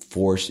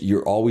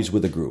 you're always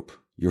with a group.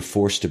 You're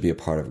forced to be a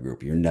part of a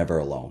group. You're never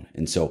alone.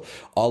 And so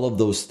all of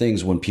those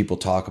things, when people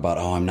talk about,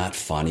 oh, I'm not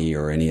funny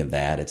or any of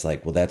that, it's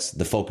like, well, that's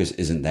the focus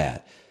isn't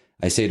that.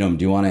 I say to them,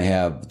 do you want to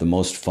have the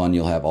most fun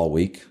you'll have all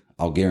week?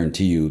 I'll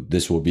guarantee you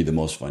this will be the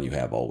most fun you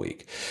have all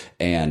week.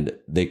 And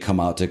they come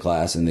out to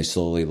class and they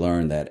slowly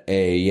learn that,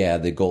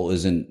 the goal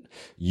isn't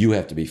you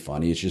have to be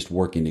funny. It's just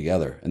working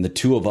together. And the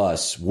two of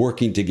us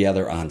working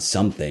together on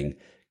something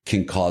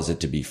can cause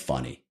it to be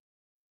funny.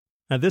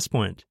 At this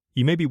point,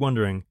 you may be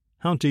wondering,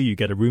 how do you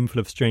get a room full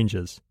of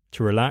strangers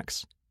to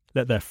relax,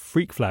 let their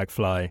freak flag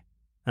fly,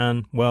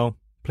 and, well,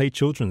 play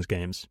children's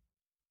games?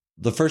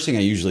 The first thing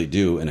I usually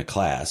do in a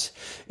class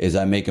is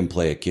I make them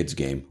play a kid's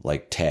game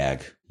like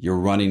tag. You're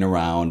running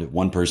around,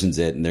 one person's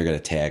it, and they're going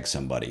to tag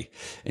somebody,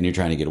 and you're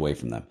trying to get away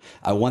from them.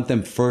 I want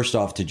them first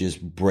off to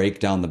just break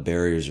down the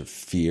barriers of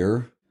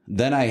fear.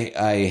 Then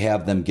I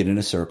have them get in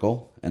a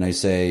circle, and I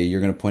say,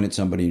 you're going to point at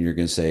somebody, and you're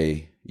going to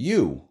say,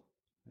 you.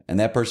 And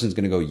that person's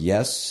going to go,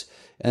 yes.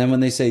 And then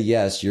when they say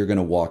yes, you're going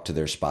to walk to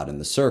their spot in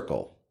the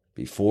circle.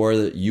 Before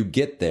you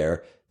get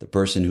there, the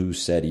person who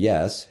said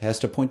yes has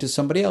to point to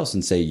somebody else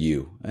and say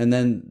you. And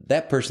then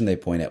that person they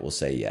point at will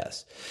say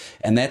yes.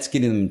 And that's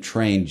getting them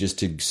trained just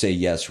to say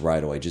yes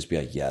right away. Just be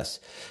like, yes.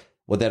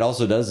 What that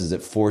also does is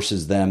it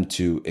forces them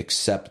to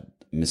accept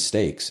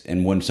mistakes.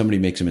 And when somebody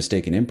makes a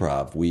mistake in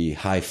improv, we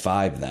high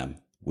five them.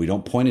 We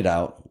don't point it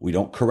out. We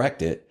don't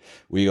correct it.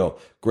 We go,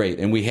 great.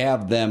 And we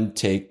have them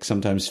take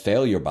sometimes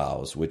failure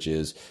bows, which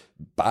is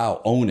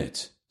bow, own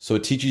it. So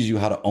it teaches you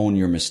how to own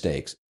your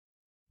mistakes.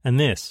 And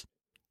this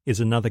is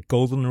another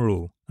golden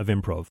rule of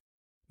improv.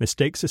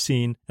 Mistakes are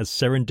seen as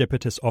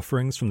serendipitous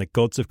offerings from the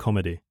gods of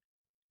comedy.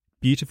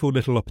 Beautiful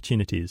little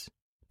opportunities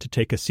to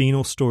take a scene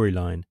or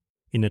storyline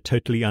in a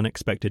totally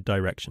unexpected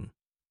direction.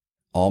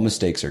 All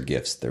mistakes are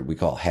gifts. We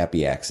call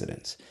happy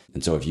accidents.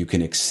 And so if you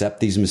can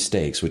accept these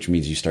mistakes, which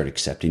means you start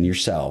accepting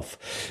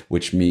yourself,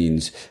 which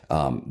means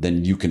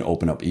then you can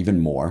open up even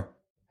more.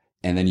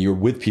 And then you're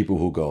with people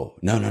who go,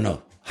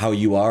 no. How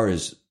you are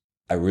is,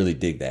 I really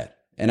dig that.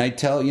 And I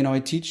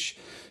teach,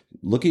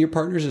 look at your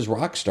partners as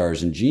rock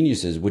stars and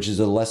geniuses, which is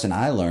a lesson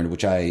I learned,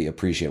 which I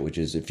appreciate, which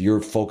is if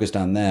you're focused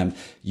on them,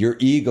 your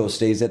ego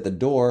stays at the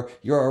door.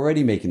 You're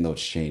already making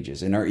those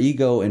changes. And our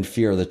ego and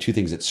fear are the two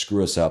things that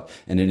screw us up.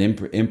 And in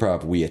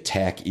improv, we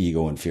attack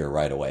ego and fear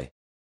right away.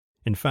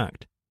 In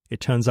fact, it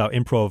turns out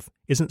improv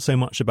isn't so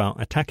much about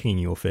attacking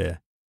your fear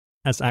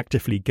as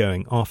actively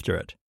going after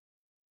it,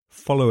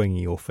 following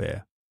your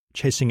fear,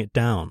 chasing it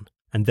down,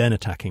 and then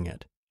attacking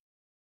it.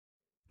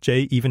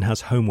 Jay even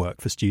has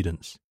homework for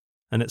students,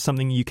 and it's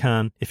something you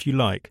can, if you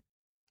like,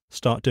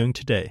 start doing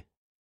today.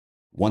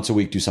 Once a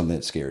week, do something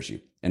that scares you.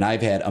 And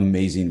I've had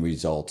amazing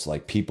results,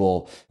 like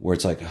people where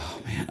it's like,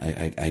 oh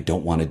man, I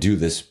don't want to do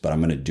this, but I'm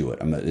going to do it.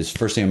 This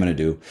first thing I'm going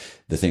to do,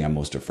 the thing I'm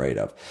most afraid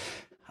of.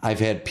 I've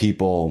had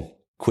people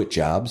quit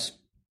jobs.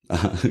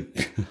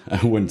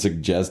 I wouldn't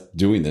suggest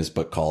doing this,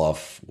 but call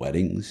off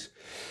weddings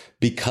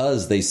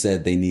because they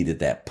said they needed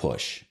that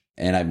push.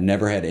 And I've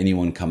never had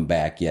anyone come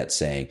back yet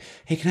saying,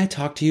 hey, can I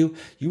talk to you?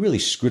 You really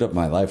screwed up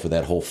my life with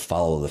that whole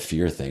follow the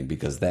fear thing,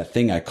 because that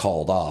thing I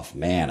called off,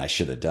 man, I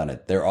should have done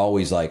it. They're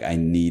always like, I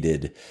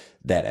needed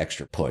that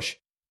extra push.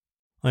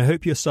 I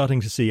hope you're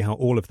starting to see how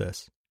all of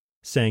this,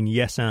 saying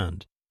yes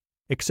and,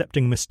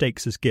 accepting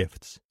mistakes as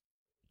gifts,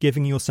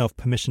 giving yourself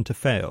permission to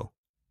fail,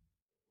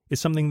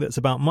 is something that's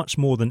about much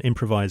more than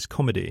improvised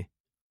comedy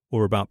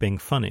or about being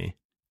funny,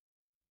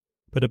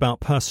 but about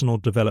personal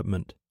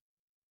development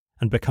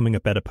and becoming a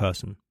better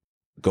person.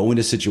 Go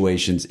into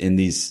situations in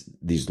these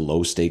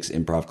low stakes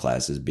improv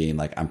classes being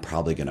like, I'm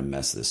probably going to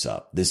mess this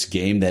up. This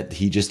game that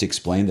he just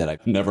explained that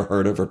I've never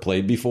heard of or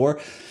played before,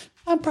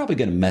 I'm probably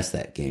going to mess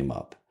that game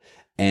up.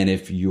 And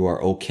if you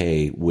are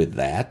okay with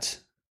that,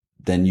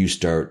 then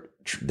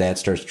that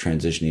starts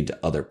transitioning to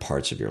other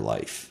parts of your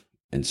life.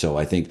 And so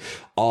I think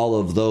all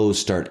of those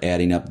start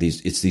adding up.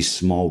 It's these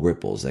small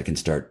ripples that can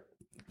start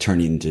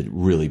turning into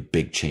really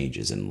big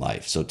changes in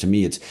life. So to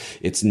me,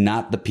 it's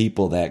not the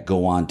people that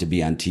go on to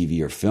be on TV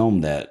or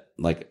film that,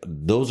 like,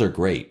 those are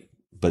great,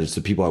 but it's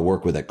the people I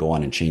work with that go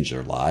on and change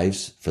their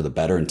lives for the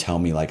better and tell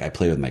me, like, I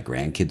play with my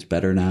grandkids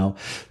better now.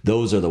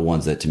 Those are the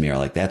ones that to me are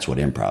like, that's what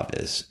improv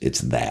is.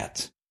 It's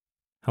that.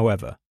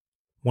 However,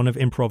 one of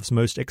improv's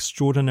most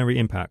extraordinary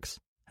impacts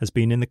has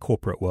been in the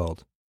corporate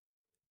world.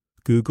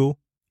 Google,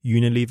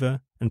 Unilever,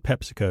 and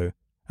PepsiCo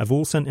have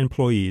all sent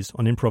employees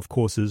on improv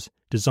courses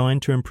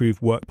designed to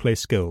improve workplace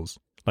skills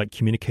like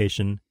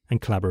communication and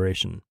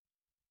collaboration.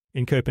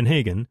 In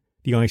Copenhagen,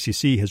 the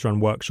ICC has run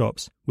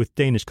workshops with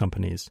Danish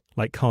companies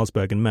like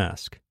Carlsberg and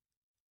Maersk.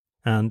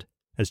 And,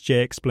 as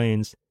Jay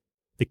explains,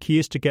 the key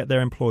is to get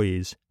their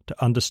employees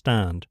to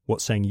understand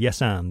what saying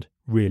yes and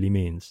really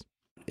means.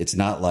 It's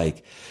not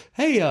like,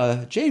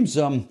 hey, James,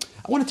 I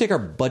want to take our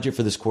budget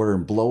for this quarter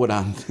and blow it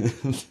on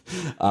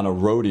on a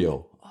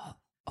rodeo.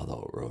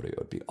 Although a rodeo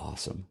would be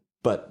awesome.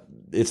 But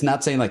it's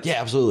not saying like,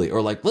 yeah, absolutely.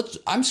 Or like,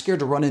 I'm scared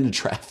to run into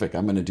traffic.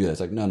 I'm going to do that. It's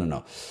like,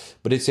 no.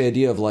 But it's the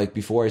idea of like,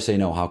 before I say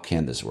no, how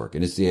can this work?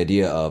 And it's the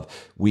idea of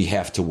we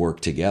have to work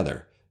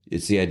together.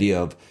 It's the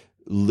idea of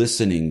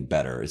listening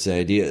better. It's the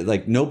idea,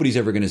 like, nobody's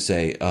ever going to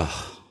say,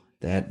 oh,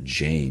 that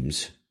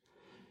James,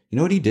 you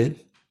know what he did?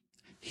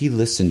 He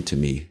listened to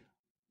me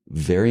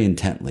very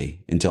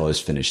intently until I was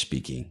finished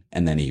speaking.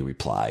 And then he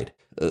replied.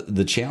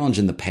 The challenge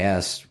in the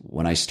past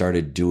when I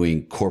started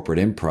doing corporate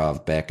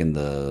improv back in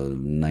the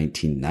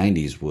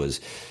 1990s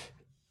was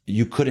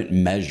you couldn't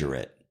measure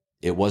it.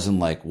 It wasn't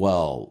like,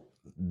 well,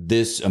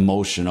 this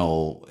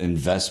emotional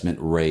investment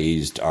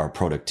raised our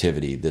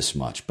productivity this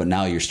much. But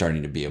now you're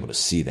starting to be able to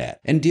see that.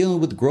 And dealing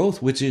with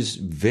growth, which is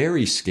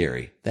very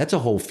scary. That's a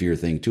whole fear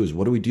thing too, is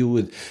what do we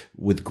do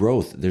with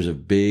growth? There's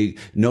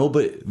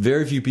but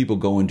very few people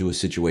go into a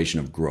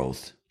situation of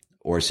growth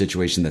or a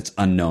situation that's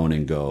unknown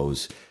and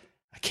goes,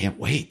 I can't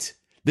wait.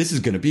 This is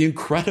going to be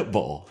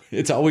incredible.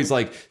 It's always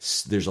like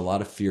there's a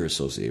lot of fear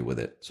associated with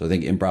it. So I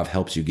think improv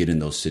helps you get in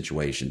those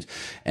situations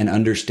and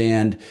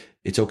understand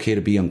it's okay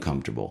to be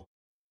uncomfortable.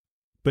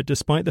 But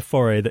despite the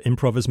foray that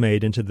improv has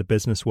made into the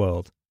business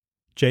world,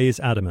 Jay is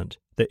adamant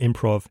that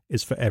improv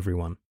is for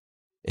everyone.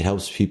 It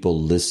helps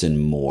people listen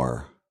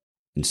more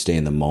and stay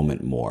in the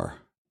moment more.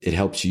 It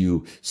helps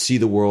you see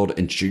the world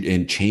and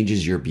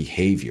changes your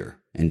behavior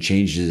and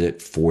changes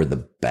it for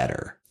the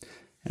better.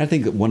 And I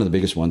think that one of the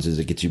biggest ones is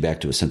it gets you back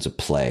to a sense of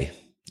play.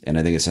 And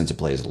I think a sense of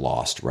play is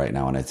lost right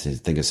now. And I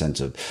think a sense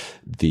of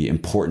the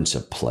importance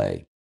of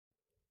play.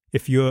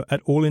 If you're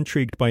at all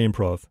intrigued by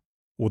improv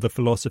or the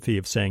philosophy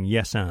of saying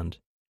yes and,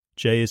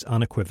 Jay is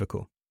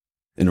unequivocal.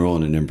 Enroll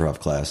in an improv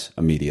class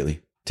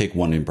immediately. Take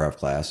one improv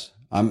class.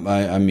 I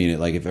mean it.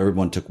 Like if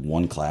everyone took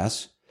one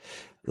class,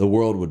 the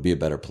world would be a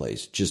better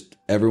place. Just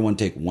everyone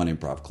take one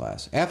improv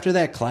class. After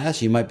that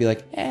class, you might be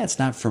like, it's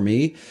not for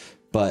me,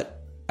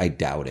 but I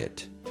doubt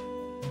it.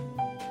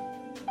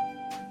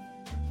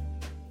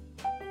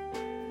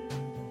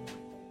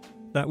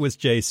 That was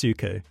Jay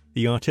Suko,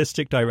 the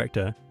artistic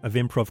director of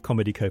Improv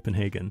Comedy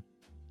Copenhagen.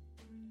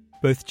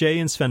 Both Jay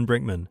and Sven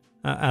Brinkmann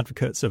are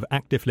advocates of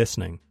active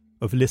listening,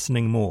 of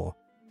listening more.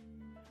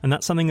 And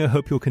that's something I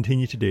hope you'll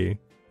continue to do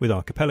with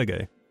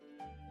Archipelago.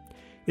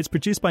 It's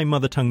produced by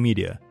Mother Tongue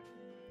Media,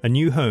 a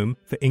new home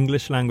for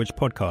English language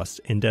podcasts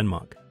in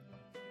Denmark.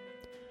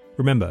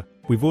 Remember,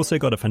 we've also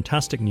got a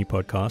fantastic new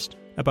podcast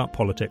about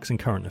politics and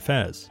current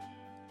affairs.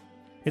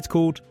 It's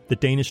called The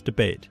Danish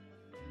Debate,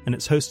 and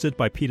it's hosted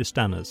by Peter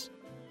Stanners,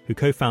 who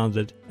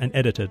co-founded and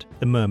edited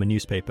the Murmur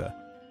newspaper.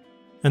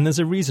 And there's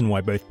a reason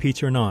why both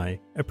Peter and I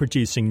are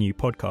producing new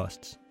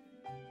podcasts.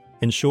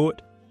 In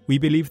short, we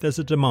believe there's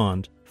a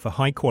demand for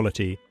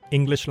high-quality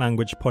English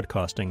language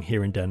podcasting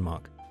here in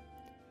Denmark.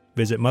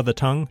 Visit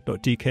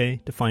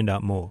mothertongue.dk to find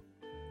out more.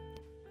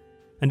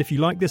 And if you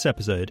like this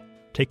episode,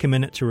 take a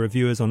minute to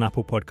review us on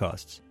Apple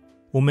Podcasts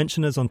or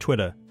mention us on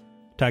Twitter,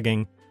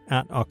 tagging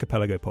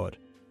 @ArchipelagoPod.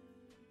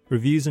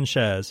 Reviews and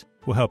shares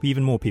will help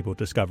even more people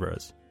discover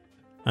us.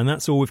 And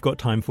that's all we've got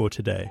time for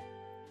today.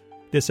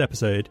 This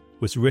episode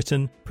was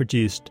written,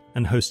 produced,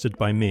 and hosted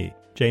by me,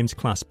 James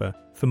Clasper,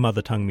 for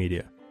Mother Tongue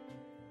Media.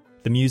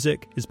 The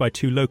music is by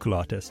two local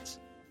artists,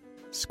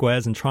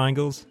 Squares and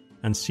Triangles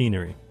and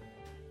Scenery.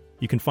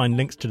 You can find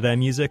links to their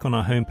music on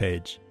our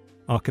homepage,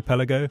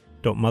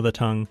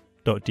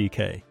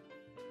 archipelago.mothertongue.dk.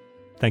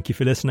 Thank you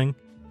for listening.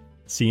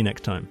 See you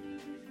next time.